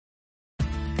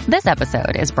This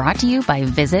episode is brought to you by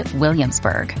Visit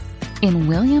Williamsburg. In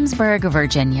Williamsburg,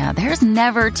 Virginia, there's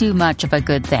never too much of a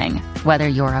good thing. Whether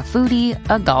you're a foodie,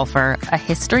 a golfer, a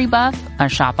history buff, a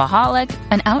shopaholic,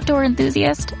 an outdoor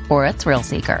enthusiast, or a thrill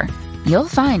seeker, you'll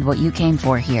find what you came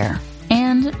for here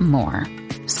and more.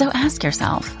 So ask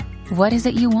yourself, what is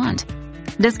it you want?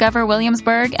 Discover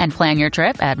Williamsburg and plan your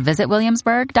trip at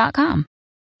visitwilliamsburg.com.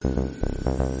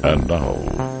 And now,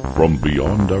 from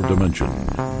beyond our dimension,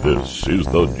 this is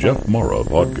the Jeff Mara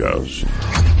Podcast.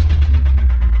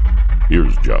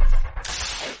 Here's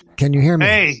Jeff. Can you hear me?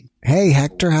 Hey. Hey,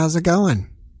 Hector, how's it going?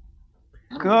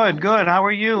 Good. How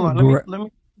are you? Let me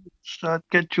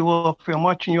get you off. I'm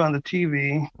watching you on the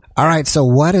TV. All right, so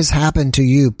what has happened to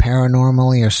you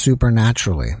paranormally or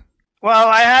supernaturally? Well,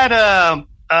 I had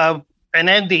an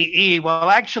NDE. Well,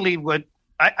 actually, what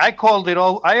I called it,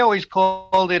 I always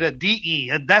called it a DE,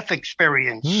 a death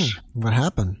experience. What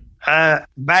happened?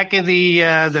 Back in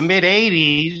the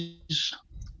mid-'80s,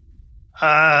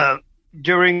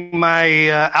 during my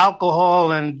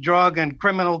alcohol and drug and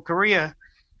criminal career,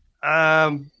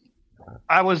 I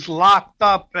was locked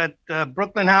up at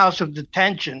Brooklyn House of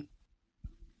Detention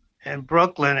in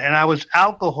Brooklyn, and I was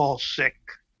alcohol sick.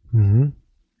 Mm-hmm.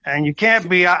 And you can't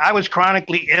be, I was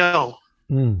chronically ill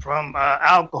from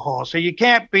alcohol. So you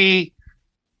can't be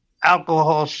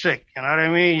alcohol sick. You know what I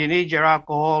mean? You need your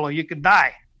alcohol or you could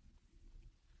die.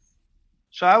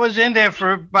 So I was in there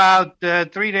for about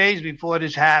 3 days before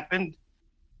this happened.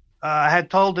 I had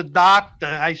told the doctor,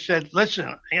 I said,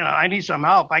 listen, I need some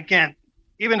help. I can't,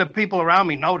 even the people around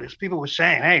me noticed. People were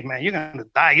saying, hey, man, you're going to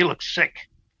die. You look sick.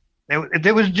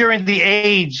 It was during the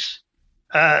AIDS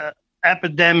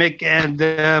epidemic, and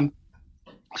a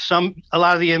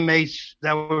lot of the inmates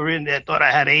that were in there thought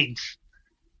I had AIDS.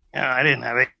 I didn't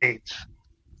have AIDS.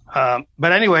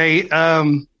 But anyway,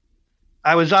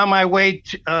 I was on my way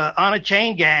on a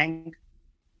chain gang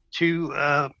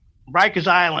to Rikers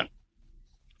Island.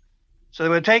 So they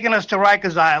were taking us to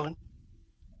Rikers Island.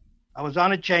 I was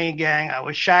on a chain gang. I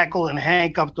was shackled and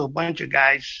handcuffed to a bunch of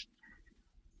guys.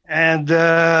 And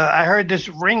I heard this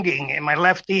ringing in my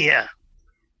left ear.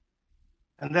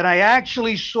 And then I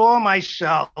actually saw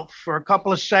myself for a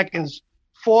couple of seconds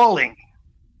falling.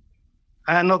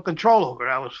 I had no control over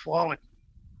it. I was falling.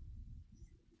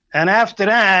 And after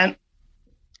that,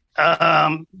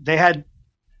 they had,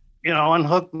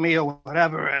 unhooked me or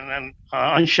whatever, and then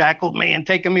unshackled me and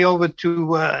taken me over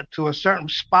to a certain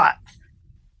spot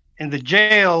in the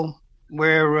jail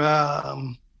where,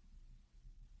 where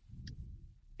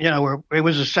it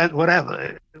was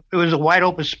whatever. It was a wide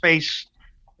open space.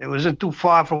 It wasn't too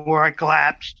far from where I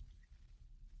collapsed.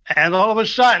 And all of a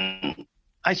sudden,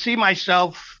 I see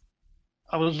myself.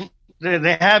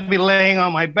 They had me laying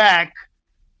on my back.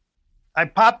 I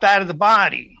popped out of the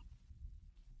body,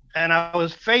 and I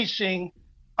was facing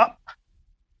up.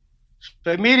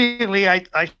 So immediately I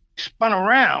spun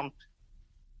around,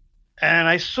 and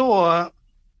I saw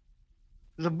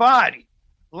the body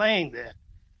laying there.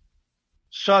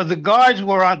 So the guards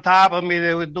were on top of me.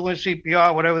 They were doing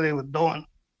CPR, whatever they were doing.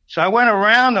 So I went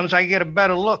around them so I could get a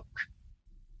better look.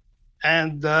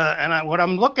 And what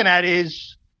I'm looking at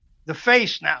is the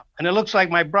face now, and it looks like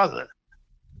my brother,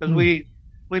 because we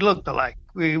looked alike.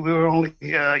 We were only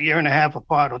a year and a half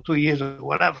apart, or 2 years, or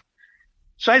whatever.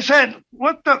 So I said,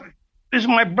 "What the is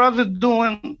my brother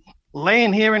doing,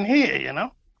 laying here and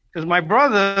here?" Because my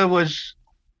brother was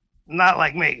not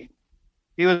like me.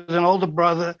 He was an older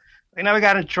brother. He never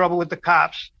got in trouble with the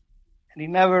cops, and he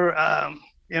never,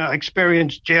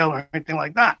 experienced jail or anything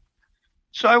like that.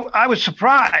 So I was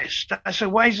surprised. I said,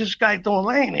 "Why is this guy doing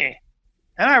laying here?"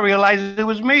 And I realized it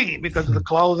was me because of the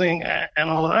clothing and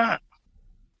all of that.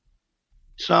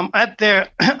 So I'm at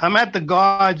the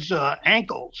guards'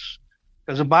 ankles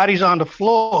because the body's on the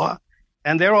floor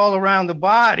and they're all around the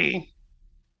body.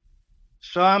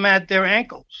 So I'm at their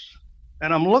ankles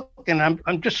and I'm looking.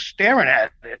 I'm just staring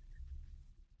at it,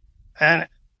 and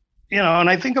and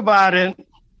I think about it.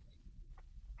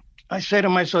 I say to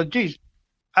myself, geez,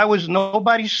 I was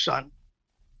nobody's son.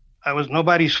 I was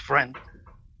nobody's friend.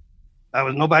 I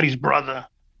was nobody's brother,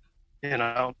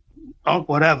 uncle,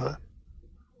 whatever.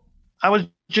 I was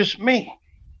just me.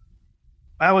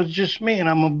 And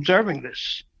I'm observing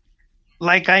this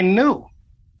like I knew.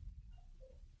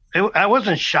 I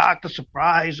wasn't shocked or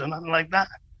surprised or nothing like that.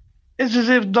 It's as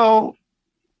if though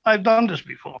I've done this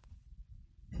before.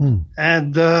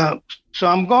 And so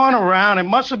I'm going around. It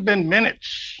must have been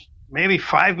minutes, maybe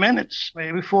 5 minutes,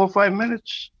 maybe 4 or 5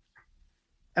 minutes.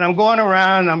 And I'm going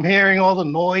around. I'm hearing all the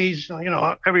noise,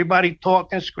 everybody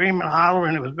talking, screaming,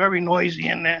 hollering. It was very noisy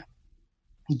in there.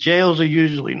 Jails are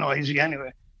usually noisy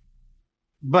anyway.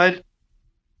 But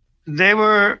they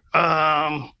were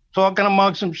talking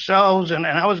amongst themselves, and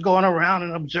I was going around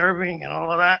and observing and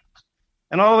all of that.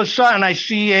 And all of a sudden, I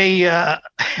see a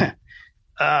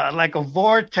like a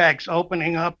vortex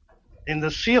opening up in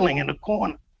the ceiling in the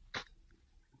corner.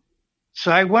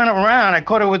 So I went around. I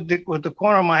caught it with the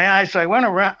corner of my eye. So I went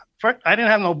around. I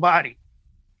didn't have no body.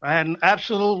 I had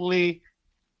absolutely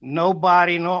no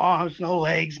body, no arms, no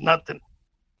legs, nothing.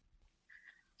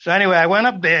 So anyway, I went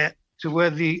up there to where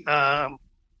the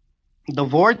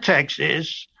vortex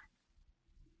is,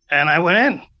 and I went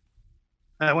in.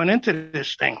 I went into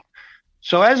this thing.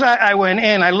 So as I went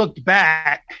in, I looked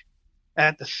back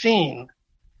at the scene,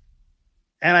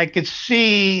 and I could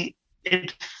see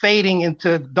it fading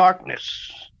into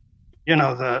darkness. You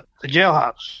know, the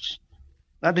jailhouse.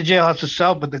 Not the jailhouse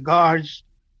itself, but the guards,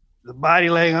 the body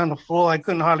laying on the floor. I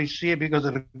couldn't hardly see it because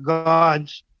of the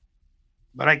guards,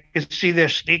 but I could see their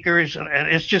sneakers, and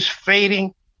it's just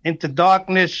fading into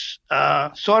darkness,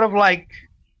 sort of like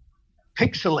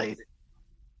pixelated.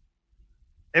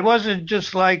 It wasn't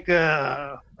just like,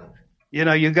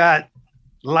 you got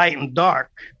light and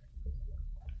dark.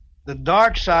 The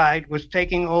dark side was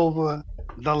taking over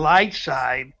the light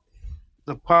side,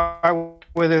 the part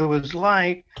where there was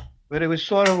light, but it was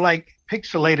sort of like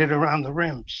pixelated around the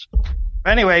rims.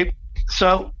 Anyway,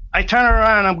 so I turn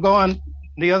around, I'm going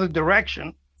the other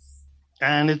direction,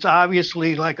 and it's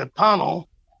obviously like a tunnel.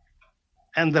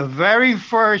 And the very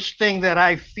first thing that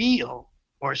I feel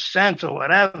or sense or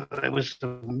whatever, it was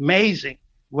amazing,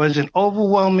 was an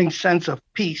overwhelming sense of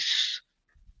peace.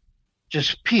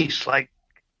 Just peace. Like,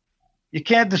 you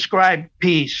can't describe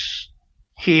peace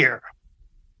here.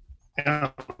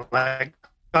 Like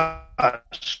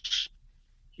us.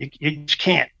 You just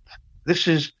can't. This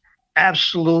is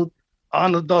absolute,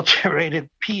 unadulterated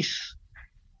peace.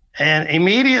 And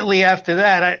immediately after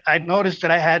that, I noticed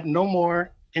that I had no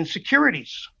more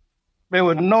insecurities. There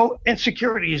were no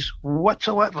insecurities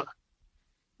whatsoever.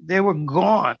 They were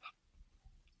gone.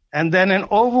 And then an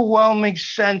overwhelming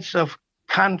sense of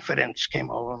confidence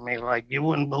came over me, like you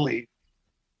wouldn't believe.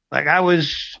 Like I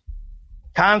was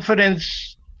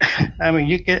confidence. I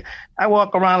mean, I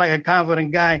walk around like a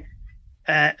confident guy,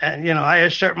 and I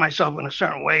assert myself in a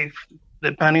certain way,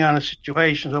 depending on the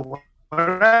situations or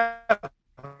whatever.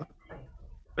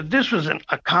 But this was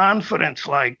a confidence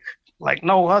like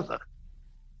no other.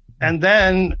 And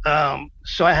then,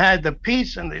 so I had the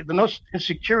peace and the no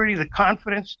insecurity, the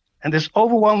confidence, and this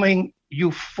overwhelming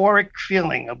euphoric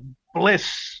feeling of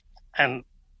bliss. And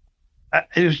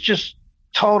it was just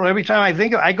total. Every time I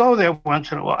think of it, I go there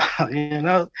once in a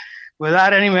while,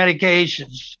 without any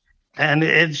medications. And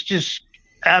it's just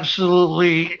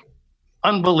absolutely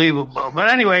unbelievable. But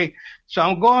anyway, so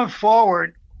I'm going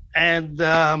forward, and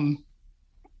all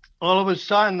of a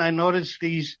sudden I noticed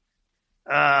these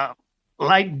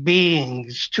light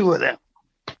beings, two of them,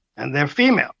 and they're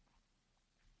female.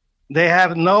 They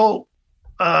have no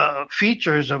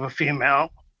features of a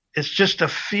female. It's just a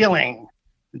feeling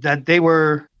that they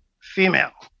were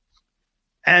female.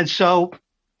 And so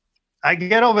I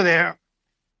get over there,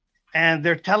 and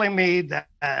they're telling me that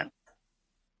I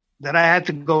had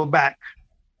to go back,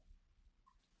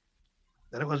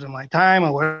 that it wasn't my time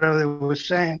or whatever they were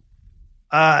saying.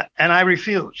 And I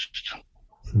refused.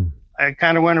 I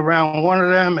kind of went around one of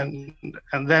them,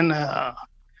 and then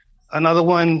another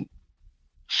one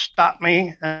stopped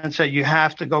me and said, "You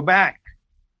have to go back."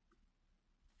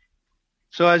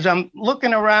 So as I'm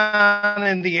looking around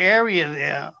in the area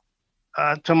there,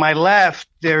 to my left,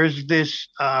 there's this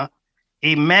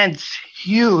immense,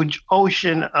 huge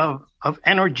ocean of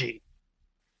energy,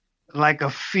 like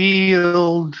a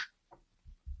field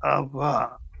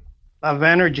of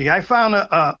energy. I found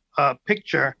a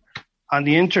picture on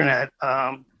the internet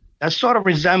that sort of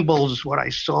resembles what I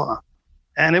saw.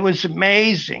 And it was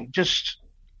amazing, just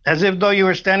as if though you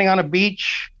were standing on a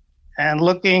beach and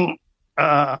looking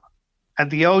at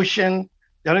the ocean.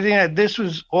 The only thing that this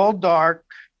was all dark,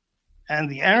 and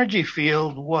the energy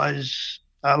field was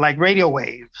like radio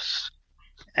waves.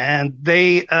 And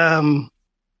they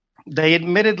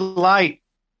emitted light.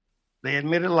 They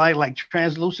emitted light, like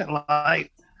translucent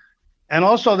light. And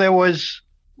also there was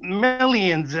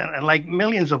millions and like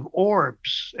millions of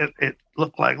orbs. It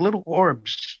looked like little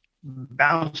orbs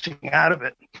bouncing out of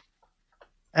it.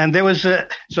 And there was so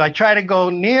I tried to go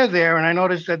near there, and I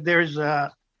noticed that there's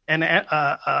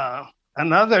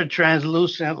another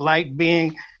translucent light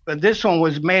being, but this one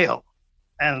was male.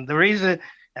 And the reason,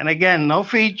 and again, no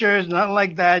features, nothing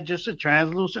like that, just a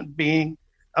translucent being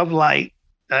of light,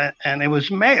 and it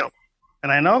was male.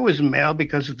 And I know it was male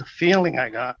because of the feeling I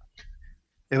got.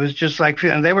 It was just like,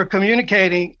 and they were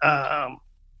communicating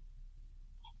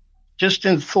just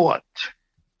in thought.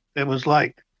 It was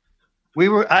like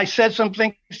I said some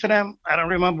things to them. I don't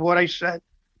remember what I said,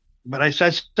 but I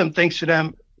said some things to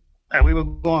them, and we were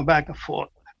going back and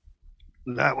forth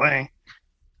that way.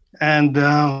 And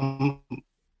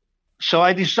so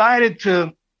I decided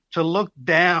to look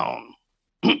down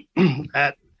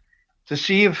to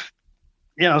see if,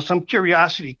 some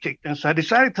curiosity kicked in. So I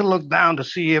decided to look down to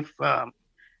see if I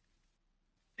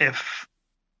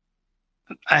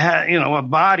had, a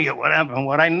body or whatever. And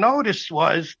what I noticed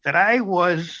was that I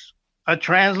was a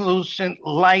translucent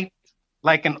light,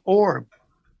 like an orb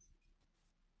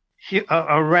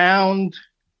around.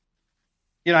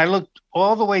 I looked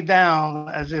all the way down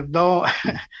as if though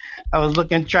I was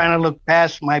trying to look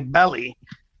past my belly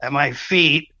at my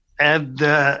feet. And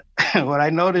what I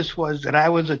noticed was that I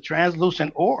was a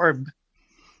translucent orb,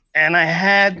 and I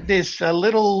had this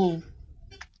little,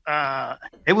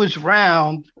 it was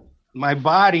round. My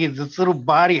body, this little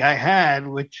body I had,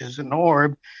 which is an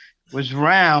orb, was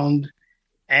round.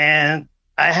 And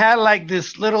I had like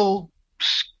this little,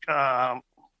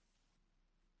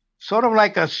 sort of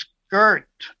like a skirt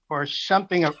or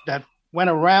something that went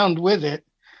around with it.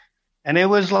 And it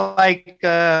was like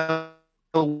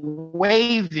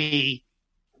wavy.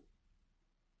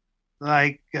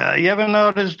 Like, you ever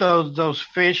notice those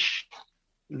fish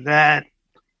that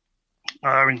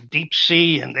are in deep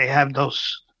sea and they have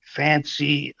those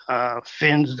fancy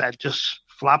fins that just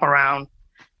flop around?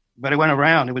 But it went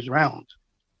around, it was round.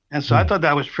 And so I thought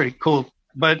that was pretty cool.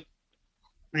 But,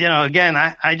 again,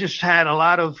 I just had a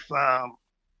lot of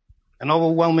an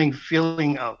overwhelming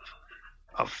feeling of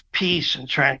peace and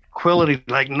tranquility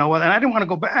like no other. And I didn't want to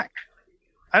go back.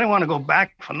 I didn't want to go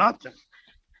back for nothing.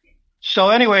 So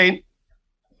anyway,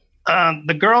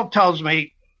 the girl tells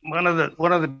me, one of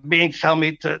the beings tell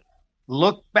me to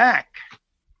look back.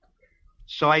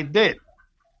 So I did.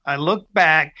 I looked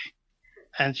back,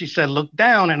 and she said, look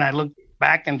down. And I looked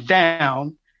back and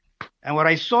down. And what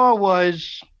I saw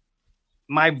was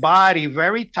my body,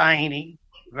 very tiny.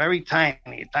 But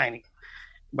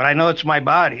I know it's my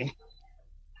body.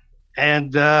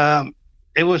 And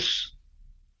there was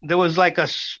like a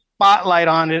spotlight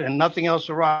on it and nothing else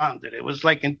around it. It was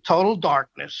like in total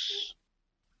darkness,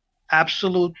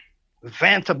 absolute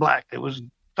Vanta black. It was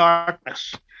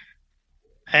darkness.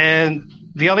 And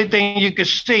the only thing you could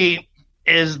see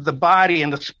is the body,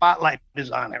 and the spotlight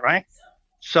is on it, right?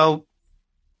 So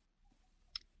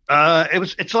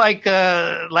it's like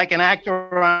an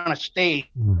actor on a stage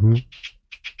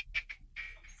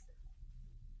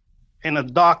in a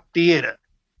dark theater,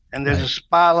 and there's a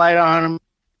spotlight on him,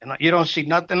 and you don't see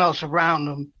nothing else around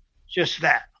him, just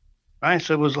that, right?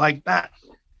 So it was like that.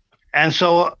 And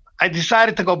so I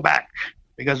decided to go back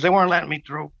because they weren't letting me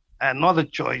through. I had no other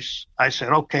choice. I said,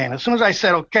 okay. And as soon as I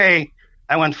said, okay,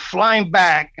 I went flying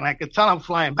back, and I could tell I'm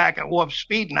flying back at warp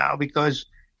speed now because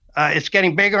it's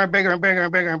getting bigger and bigger and bigger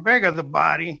and bigger and bigger, the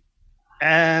body.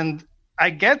 And I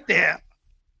get there,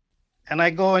 and I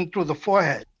go in through the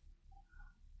forehead.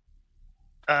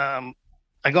 I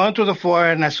go into the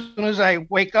forehead, and as soon as I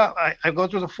wake up, I go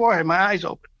through the forehead, my eyes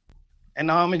open, and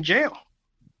now I'm in jail.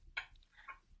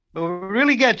 But what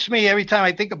really gets me every time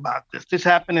I think about this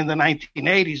happened in the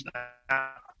 1980s now,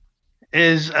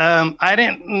 is I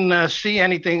didn't see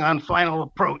anything on Final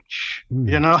Approach,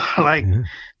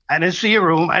 I didn't see a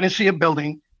room, I didn't see a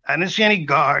building, I didn't see any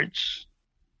guards.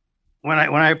 When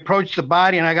I approached the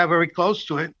body and I got very close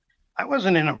to it, I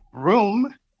wasn't in a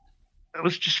room, it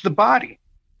was just the body.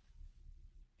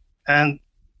 And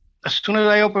as soon as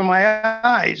I opened my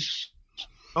eyes,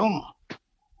 boom,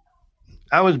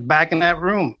 I was back in that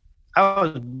room. I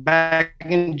was back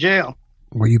in jail.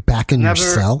 Were you back in your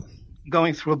cell?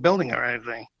 Going through a building or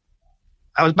anything.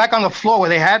 I was back on the floor where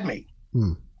they had me.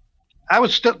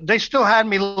 They still had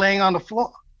me laying on the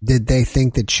floor. Did they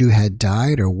think that you had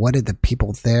died, or what did the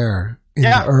people there in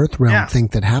the Earth realm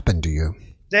think that happened to you?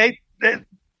 I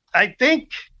think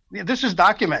this is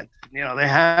documented. They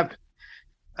have.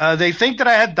 They think that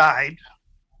I had died.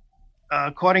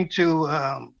 According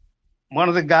to one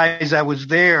of the guys that was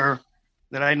there,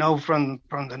 that I know from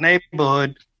the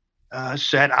neighborhood,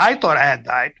 said I thought I had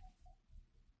died.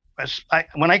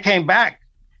 When I came back,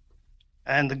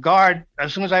 and the guard,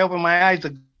 as soon as I opened my eyes,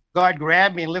 the guard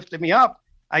grabbed me and lifted me up.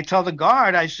 I tell the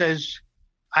guard, I says,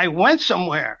 I went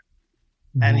somewhere.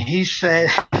 And he said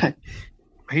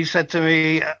to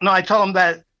me, no, I told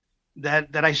him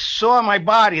that I saw my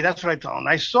body. That's what I told him.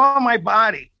 I saw my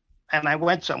body and I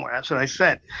went somewhere. That's what I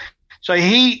said. So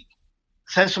he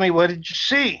says to me, what did you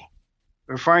see?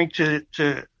 Referring to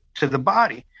the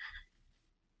body.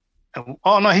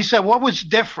 Oh, no, he said, what was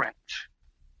different?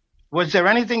 was there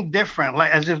anything different?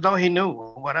 Like as if though he knew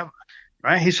or whatever,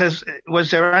 right? He says,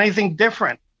 was there anything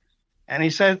different? And he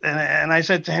said, and I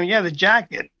said to him, yeah, the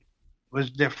jacket was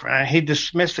different. And he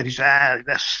dismissed it. He said,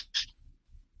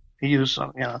 he used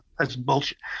some, that's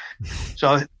bullshit.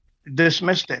 So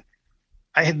dismissed it.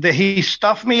 He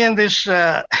stuffed me in this.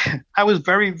 I was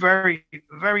very, very,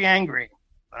 very angry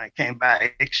when I came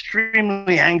back.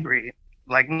 Extremely angry.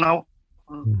 Like, no,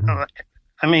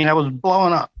 I mean, I was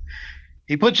blowing up.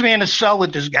 He puts me in a cell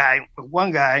with this guy, with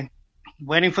one guy,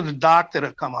 waiting for the doctor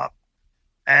to come up.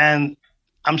 And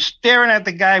I'm staring at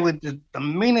the guy with the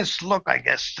meanest look, I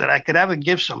guess, that I could ever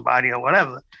give somebody or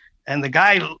whatever. And the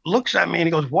guy looks at me and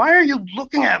he goes, "Why are you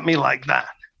looking at me like that?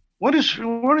 What is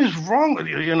wrong with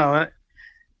you?"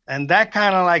 And that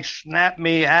kind of like snapped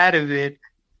me out of it.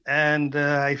 And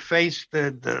I faced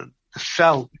the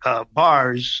cell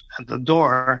bars at the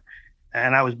door,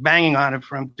 and I was banging on it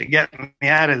for him to get me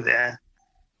out of there.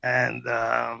 And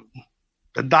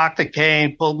the doctor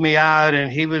came, pulled me out,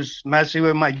 and he was messing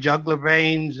with my jugular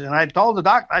veins. And I told the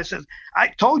doctor, I said, "I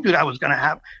told you that was going to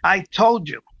happen. I told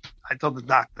you." I told the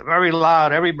doctor very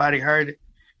loud. Everybody heard it.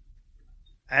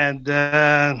 And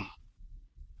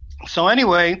so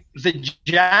anyway, the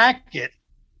jacket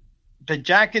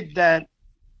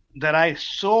that I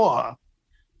saw,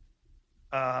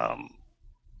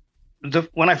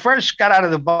 when I first got out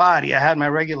of the body, I had my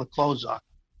regular clothes on.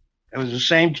 It was the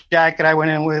same jacket I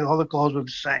went in with. All the clothes were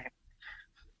the same.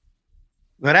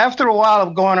 But after a while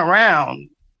of going around,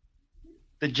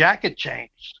 the jacket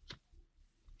changed.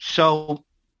 So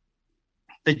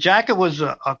the jacket was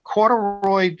a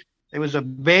corduroy. It was a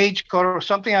beige corduroy,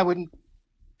 something I wouldn't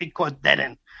be caught dead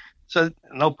in. So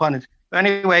no pun intended. But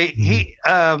anyway, he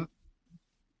had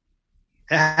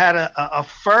a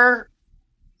fur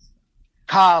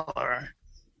collar.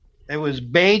 It was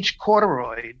beige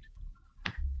corduroy.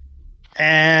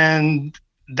 And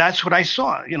that's what I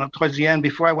saw, towards the end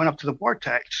before I went up to the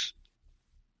vortex.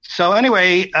 So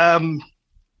anyway,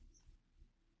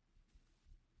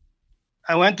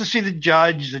 I went to see the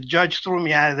judge. The judge threw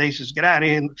me out of there. He says, "Get out of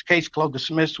here. Case closed,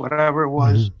 dismissed," whatever it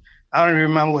was. Mm-hmm. I don't even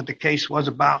remember what the case was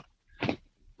about.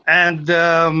 And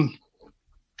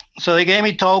so they gave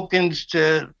me tokens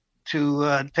to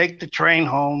take the train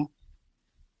home,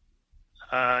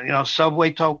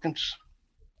 subway tokens.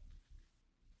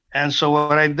 And so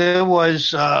what I did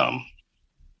was I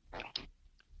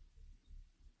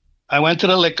went to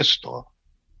the liquor store.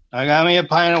 I got me a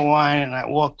pint of wine and I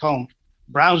walked home.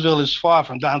 Brownsville is far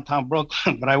from downtown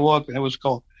Brooklyn, but I walked and it was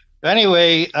cold. But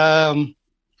anyway,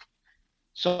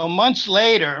 so months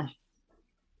later,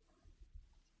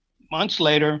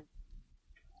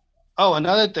 oh,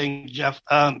 another thing, Jeff,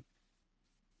 I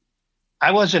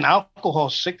wasn't alcohol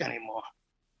sick anymore.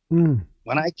 Mm.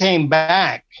 When I came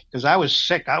back, because I was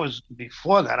sick,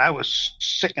 before that, I was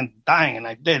sick and dying, and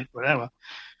I did, whatever.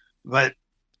 But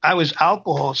I was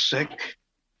alcohol sick.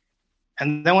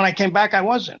 And then when I came back, I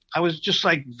wasn't. I was just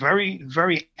like very,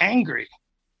 very angry.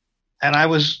 And I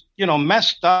was,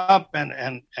 messed up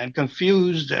and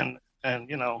confused and,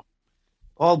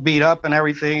 all beat up and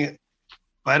everything.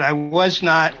 But I was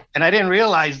not, and I didn't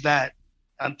realize that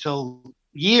until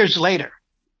years later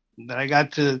that I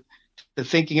got to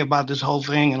thinking about this whole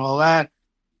thing and all that.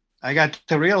 I got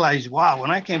to realize, wow, when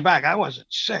I came back, I wasn't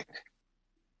sick,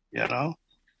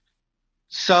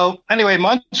 So anyway,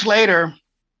 months later,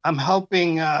 I'm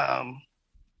helping an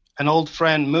old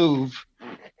friend move,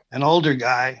 an older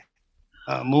guy,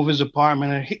 move his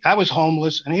apartment. And I was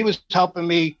homeless, and he was helping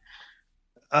me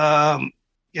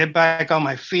get back on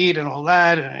my feet and all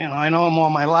that. And, I know him all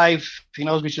my life. He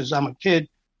knows me since I'm a kid.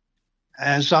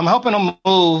 And so I'm helping him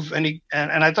move, and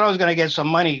I thought I was going to get some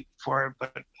money for it.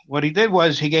 But what he did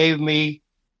was he gave me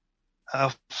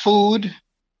food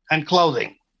and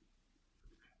clothing.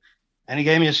 And he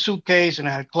gave me a suitcase, and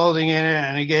it had clothing in it,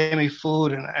 and he gave me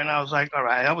food. And I was like, all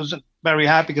right. I wasn't very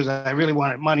happy because I really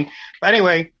wanted money. But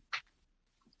anyway,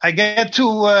 I get to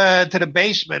the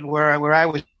basement where I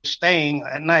was staying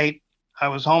at night. I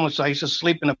was homeless, so I used to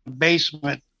sleep in a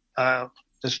basement to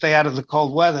stay out of the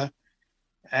cold weather.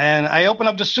 And I open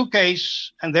up the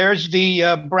suitcase, and there's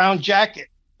the brown jacket,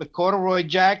 the corduroy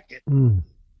jacket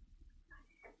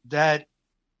that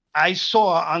I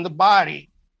saw on the body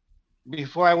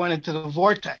before I went into the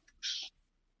vortex.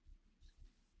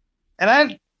 And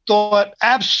I thought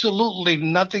absolutely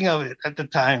nothing of it at the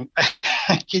time.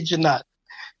 I kid you not.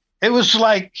 It was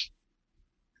like,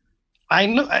 I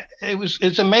knew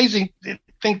it's amazing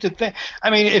thing to think. I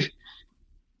mean,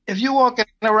 if you're walking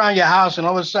around your house and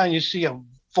all of a sudden you see a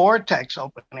vortex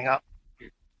opening up,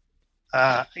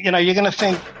 you're going to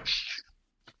think,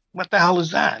 what the hell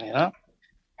is that,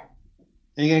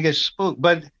 you're gonna get spooked.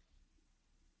 But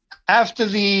after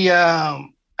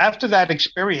that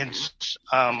experience,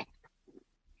 I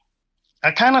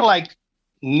kind of like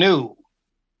knew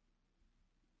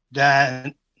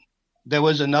that there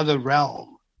was another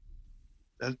realm.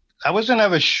 I wasn't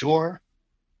ever sure,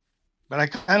 but I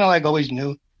kind of like always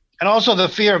knew. And also the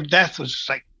fear of death was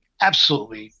like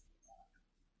absolutely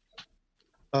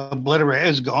obliterated.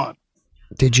 It's gone.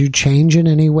 Did you change in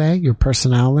any way, your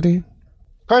personality?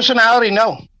 Personality,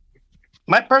 no.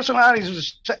 My personality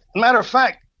is, matter of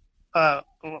fact,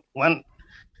 when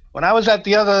I was on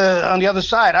the other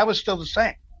side, I was still the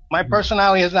same. My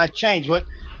personality has not changed. But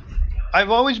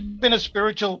I've always been a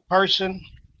spiritual person.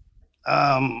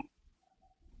 I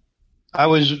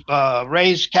was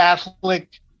raised Catholic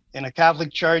in a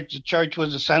Catholic church. The church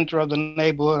was the center of the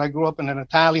neighborhood. I grew up in an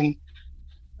Italian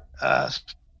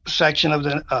section of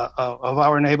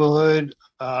our neighborhood,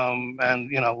 and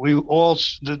we all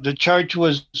the church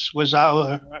was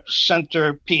our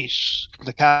centerpiece,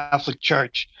 the Catholic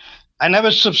Church. I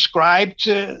never subscribed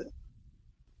to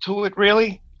it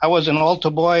really. I was an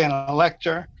altar boy and a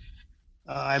lector.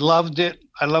 I loved it.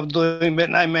 I loved doing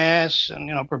midnight mass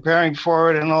and preparing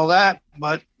for it and all that.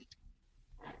 But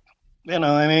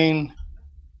I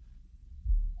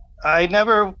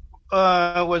never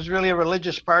was really a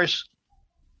religious person.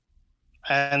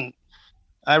 And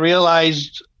I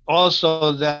realized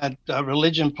also that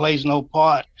religion plays no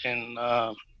part in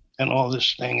all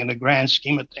this thing, in the grand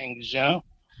scheme of things,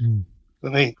 for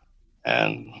me.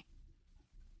 And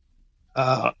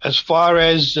as far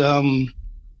as the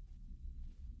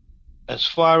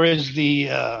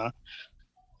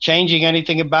changing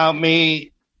anything about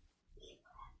me,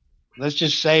 let's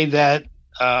just say that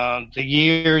the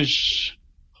years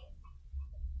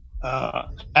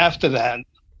after that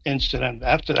incident,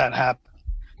 after that happened,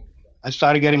 I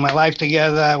started getting my life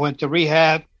together. I went to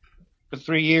rehab for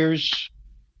 3 years.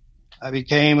 I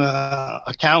became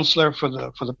a counselor for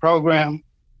the program.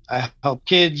 I helped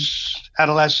kids,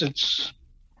 adolescents,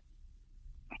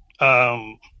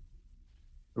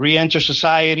 re-enter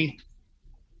society.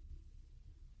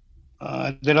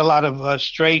 I did a lot of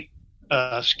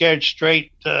scared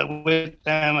straight with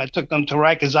them. I took them to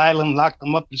Rikers Island, locked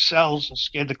them up in cells, and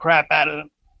scared the crap out of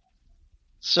them.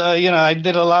 So I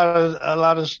did a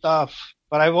lot of stuff,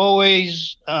 but I've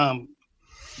always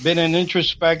been an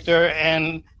introspector,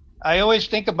 and I always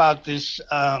think about this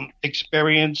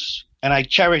experience, and I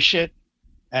cherish it.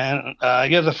 And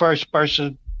you're the first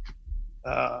person,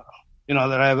 that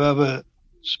I've ever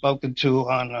spoken to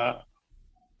on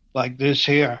like this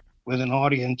here with an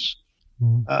audience.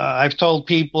 I've told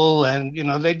people, and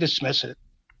they dismiss it.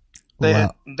 They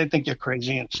think you're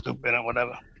crazy and stupid and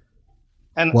whatever.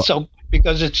 And so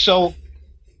because it's so,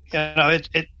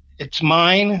 it's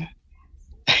mine,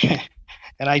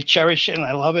 and I cherish it and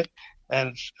I love it,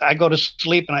 and I go to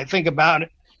sleep and I think about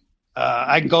it.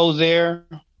 I go there.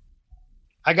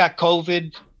 I got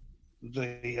COVID,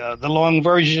 the long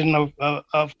version of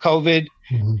COVID,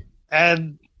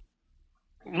 and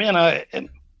I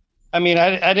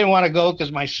didn't want to go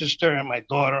because my sister and my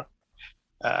daughter,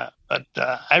 but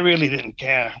I really didn't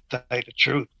care, to tell you the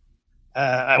truth.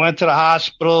 I went to the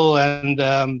hospital, and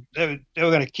they were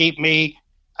going to keep me.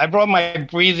 I brought my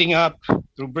breathing up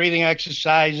through breathing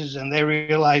exercises, and they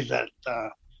realized that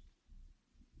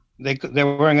they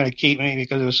weren't going to keep me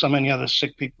because there was so many other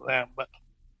sick people there. But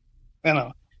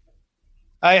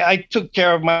I took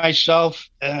care of myself.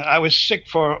 I was sick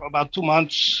for about 2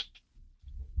 months.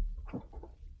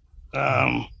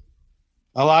 A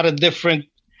lot of different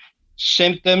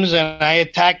symptoms, and I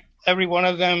attacked every one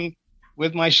of them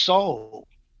with my soul.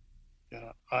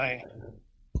 I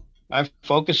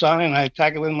focus on it and I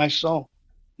attack it with my soul,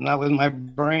 not with my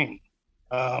brain.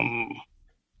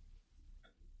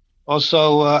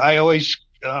 Also, I always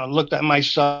looked at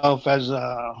myself as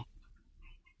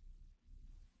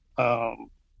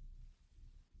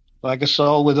like a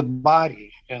soul with a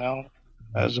body,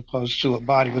 as opposed to a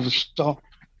body with a soul.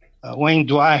 Wayne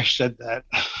Dwyer said that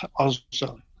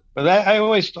also, but I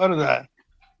always thought of that.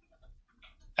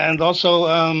 And also,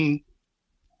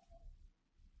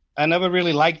 I never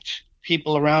really liked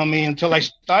people around me until I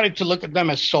started to look at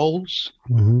them as souls.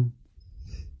 The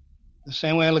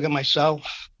same way I look at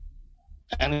myself.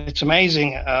 And it's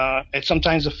amazing.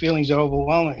 Sometimes the feelings are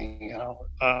overwhelming.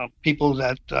 People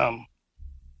that I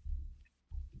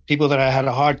had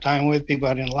a hard time with, people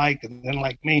I didn't like and didn't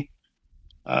like me.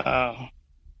 I've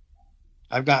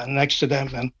gotten next to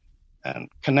them and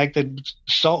connected with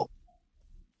the soul.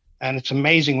 And it's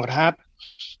amazing what happens.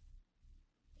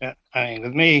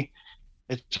 With me,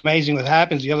 it's amazing what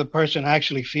happens. The other person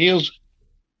actually feels it.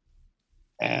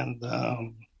 And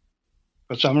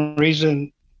for some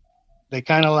reason, they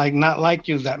kind of like not like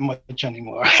you that much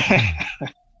anymore.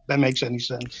 That makes any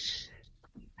sense.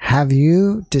 Have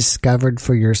you discovered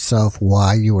for yourself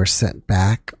why you were sent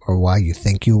back, or why you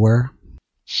think you were?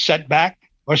 Set back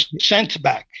or sent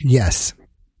back? Yes.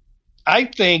 I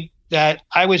think that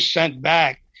I was sent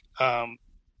back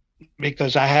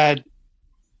because I had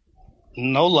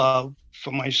no love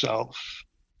for myself.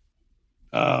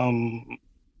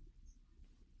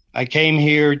 I came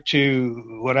here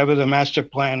to whatever the master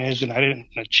plan is, and I didn't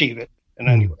achieve it in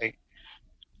any way.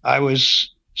 I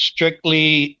was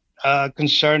strictly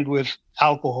concerned with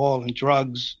alcohol and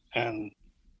drugs and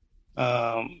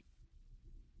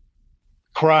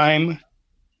crime.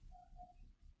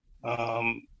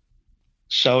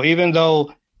 So even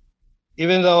though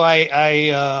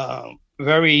I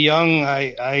very young,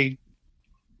 I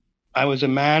was a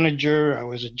manager, I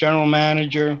was a general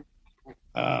manager.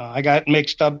 I got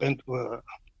myself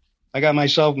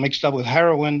mixed up with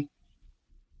heroin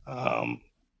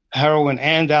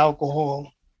and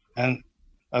alcohol, and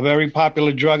a very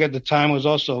popular drug at the time was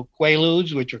also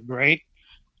Quaaludes, which are great.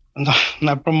 I'm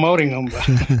not promoting them, but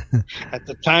at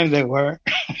the time they were.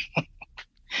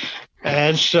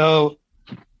 And so,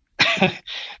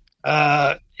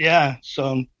 so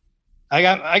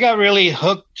I got really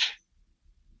hooked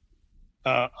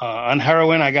on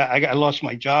heroin. I lost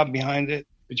my job behind it,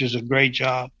 which is a great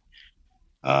job.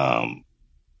 And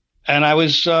I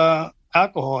was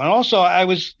alcohol, and also I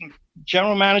was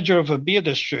general manager of a beer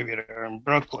distributor in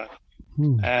Brooklyn,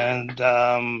 and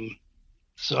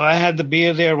so I had the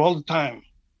beer there all the time.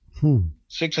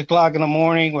 6 o'clock in the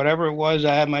morning, whatever it was,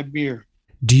 I had my beer.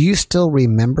 Do you still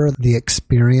remember the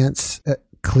experience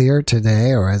clear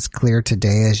today, or as clear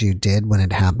today as you did when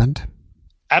it happened?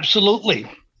 Absolutely.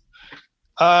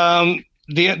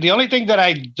 The only thing that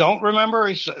I don't remember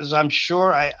is I'm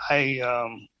sure I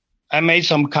made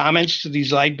some comments to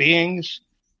these light beings,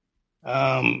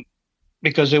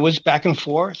 because it was back and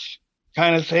forth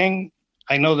kind of thing.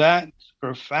 I know that for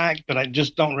a fact, but I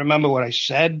just don't remember what I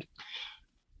said.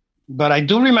 But I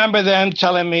do remember them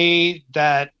telling me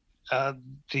that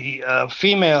the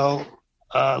female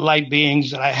light beings,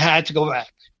 that I had to go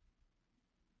back.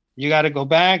 You got to go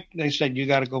back. They said, you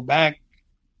got to go back.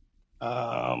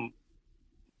 I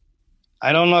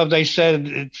don't know if they said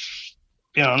it's,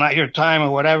 not your time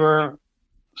or whatever.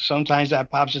 Sometimes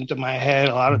that pops into my head.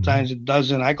 A lot of times it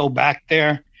doesn't. I go back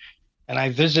there and I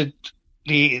visit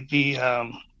the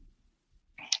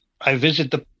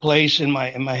place in my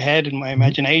head, in my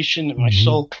imagination, in my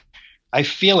soul. I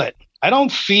feel it. I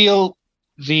don't feel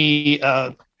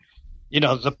the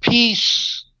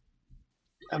peace,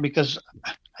 because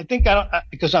I think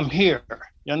because I'm here.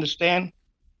 You understand?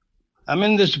 I'm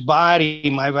in this body.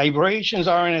 My vibrations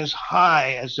aren't as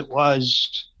high as it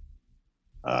was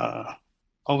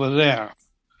over there.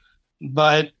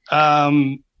 But,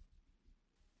 but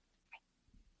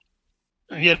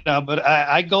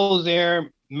I go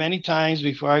there many times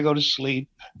before I go to sleep,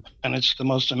 and it's the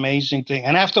most amazing thing.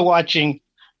 And after watching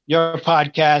your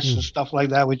podcast and stuff like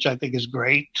that, which I think is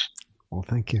great. Well,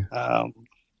 thank you.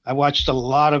 I watched a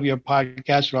lot of your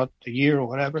podcasts throughout the year or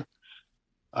whatever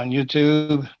on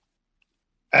YouTube.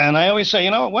 And I always say,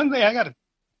 one day I got to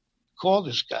call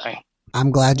this guy.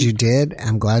 I'm glad you did.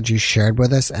 I'm glad you shared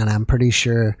with us. And I'm pretty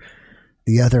sure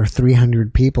the other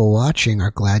 300 people watching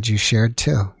are glad you shared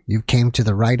too. You came to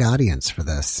the right audience for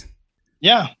this.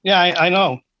 Yeah, I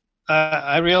know.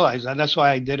 I realize that. That's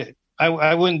why I did it.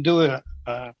 I wouldn't do it.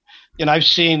 I've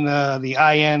seen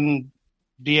the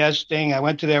INDS thing. I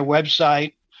went to their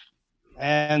website,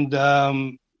 and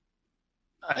I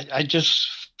just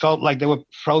felt like they were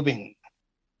probing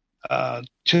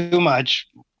too much,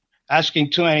 asking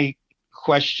too many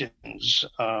questions.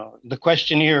 The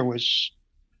questionnaire was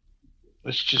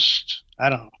just, I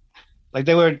don't know, like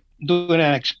they were doing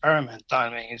an experiment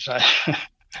on me. So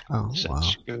wow.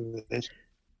 Screw this.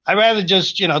 I'd rather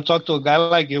just, talk to a guy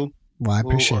like you. Well, I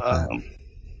appreciate that.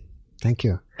 Thank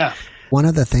you. Yeah. One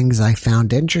of the things I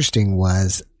found interesting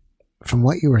was, from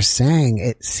what you were saying,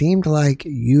 it seemed like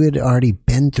you had already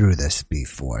been through this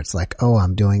before. It's like, oh,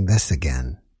 I'm doing this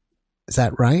again. Is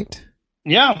that right?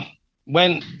 Yeah.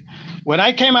 When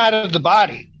I came out of the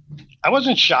body, I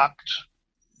wasn't shocked.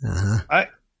 Uh-huh.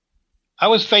 I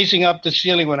was facing up the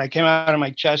ceiling. When I came out of my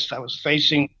chest, I was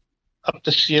facing up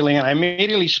the ceiling, and I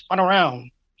immediately spun around.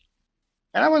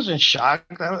 And I wasn't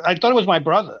shocked. I thought it was my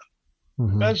brother.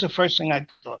 Mm-hmm. That was the first thing I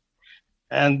thought.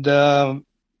 And I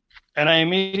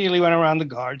immediately went around the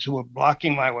guards who were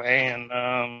blocking my way, and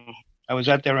I was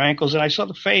at their ankles, and I saw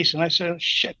the face, and I said,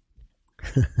 shit.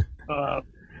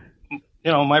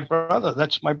 My brother,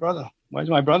 that's my brother. What is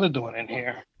my brother doing in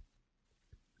here?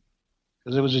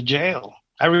 because it was a jail.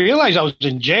 I realized I was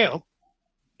in jail.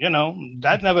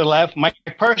 That never left. My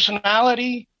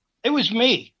personality, it was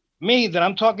me. Me that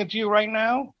I'm talking to you right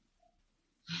now.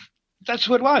 That's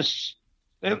what it was.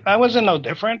 I wasn't no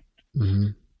different. Mm-hmm.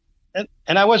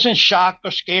 And I wasn't shocked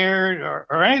or scared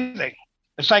or anything.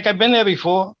 It's like I've been there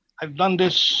before. I've done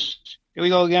this. Here we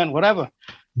go again, whatever.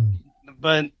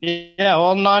 But yeah,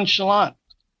 all nonchalant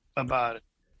about it.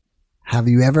 Have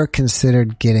you ever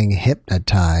considered getting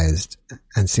hypnotized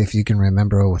and see if you can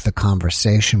remember with a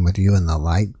conversation with you and the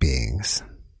light beings?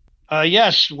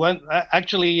 Yes.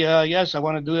 Yes, I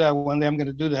want to do that. One day I'm going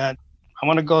to do that. I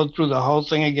want to go through the whole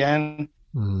thing again.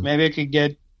 Mm. Maybe I could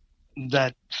get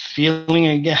that feeling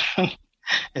again.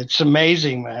 It's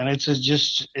amazing, man.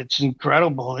 It's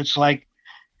incredible. It's like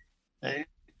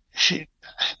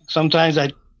sometimes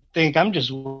I think I'm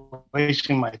just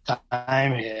wasting my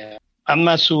time here. I'm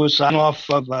not suicidal off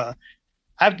of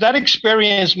that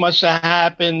experience must have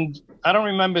happened. I don't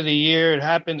remember the year. It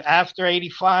happened after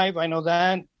 85. I know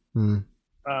that. Mm.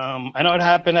 I know it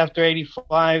happened after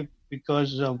 85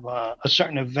 because of a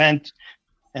certain event.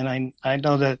 And I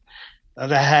know that that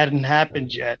hadn't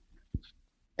happened yet.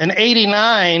 In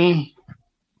 89,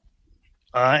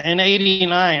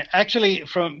 actually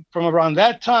from around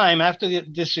that time, after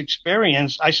this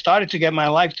experience, I started to get my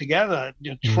life together,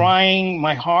 trying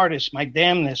my hardest, my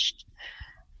damnedest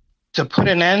to put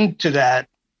an end to that.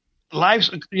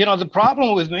 The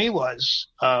problem with me was,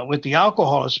 with the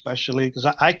alcohol especially, because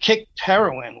I kicked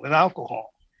heroin with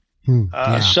alcohol.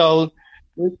 So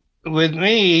with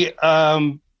me,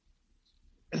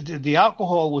 the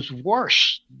alcohol was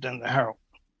worse than the heroin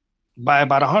by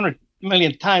about 100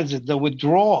 million times. The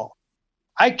withdrawal.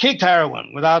 I kicked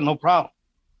heroin without no problem.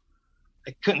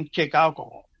 I couldn't kick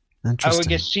alcohol. I would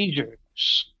get seizures.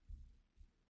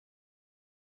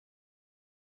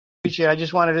 I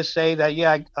just wanted to say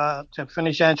that, to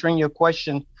finish answering your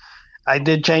question, I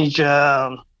did change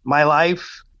my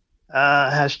life.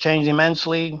 Has changed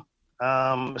immensely,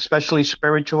 especially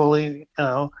spiritually.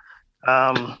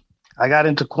 I got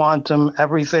into quantum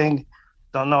everything.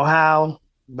 Don't know how,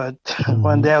 but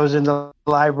one day I was in the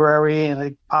library and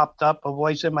it popped up a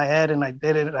voice in my head and I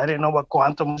did it. I didn't know what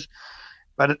quantum was,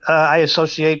 but I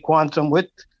associate quantum with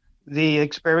the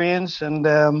experience. And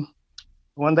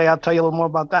one day I'll tell you a little more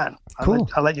about that. Cool.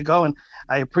 I'll let you go. And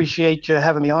I appreciate you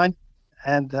having me on.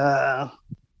 And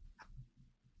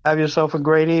have yourself a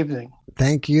great evening.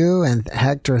 Thank you. And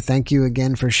Hector, thank you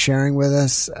again for sharing with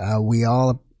us.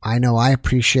 I know I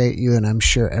appreciate you, and I'm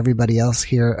sure everybody else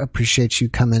here appreciates you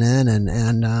coming in.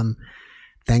 And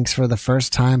thanks for the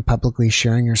first time publicly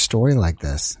sharing your story like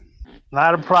this.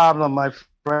 Not a problem, my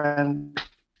friend.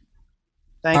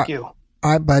 Thank you. All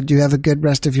right, bud. You have a good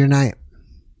rest of your night.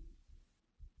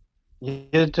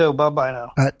 You too. Bye-bye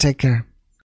now. Take care.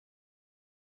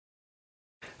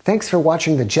 Thanks for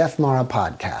watching the Jeff Mara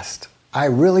podcast. I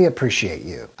really appreciate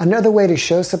you. Another way to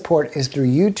show support is through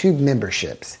YouTube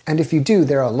memberships. And if you do,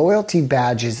 there are loyalty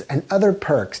badges and other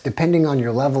perks depending on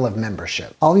your level of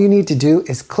membership. All you need to do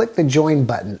is click the join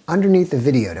button underneath the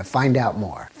video to find out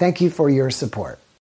more. Thank you for your support.